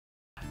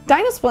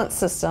Dynasplint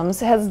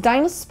Systems has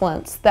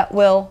Dynasplints that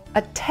will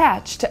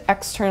attach to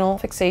external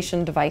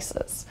fixation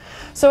devices.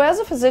 So as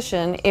a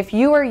physician, if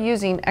you are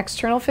using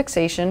external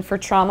fixation for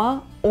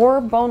trauma or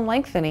bone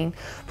lengthening,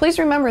 please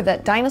remember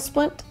that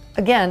Dynasplint,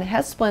 again,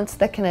 has splints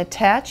that can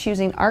attach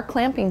using our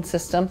clamping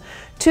system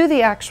to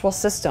the actual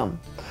system.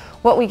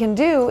 What we can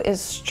do is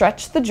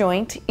stretch the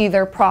joint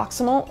either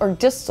proximal or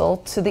distal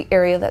to the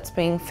area that's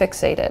being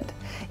fixated.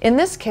 In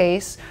this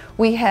case,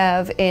 we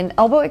have an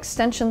elbow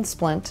extension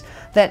splint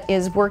that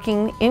is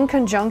working in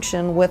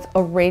conjunction with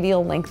a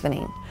radial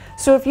lengthening.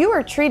 So if you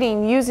are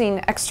treating using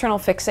external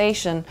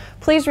fixation,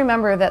 please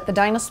remember that the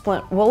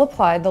Dynasplint will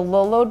apply the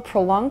low load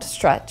prolonged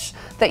stretch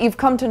that you've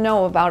come to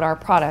know about our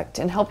product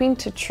in helping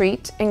to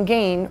treat and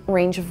gain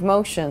range of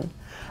motion.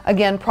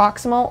 Again,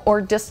 proximal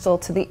or distal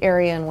to the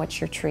area in which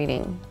you're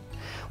treating.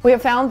 We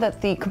have found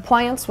that the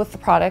compliance with the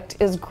product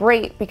is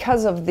great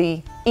because of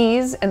the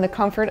ease and the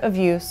comfort of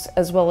use,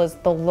 as well as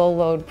the low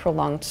load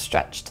prolonged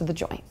stretch to the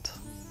joint.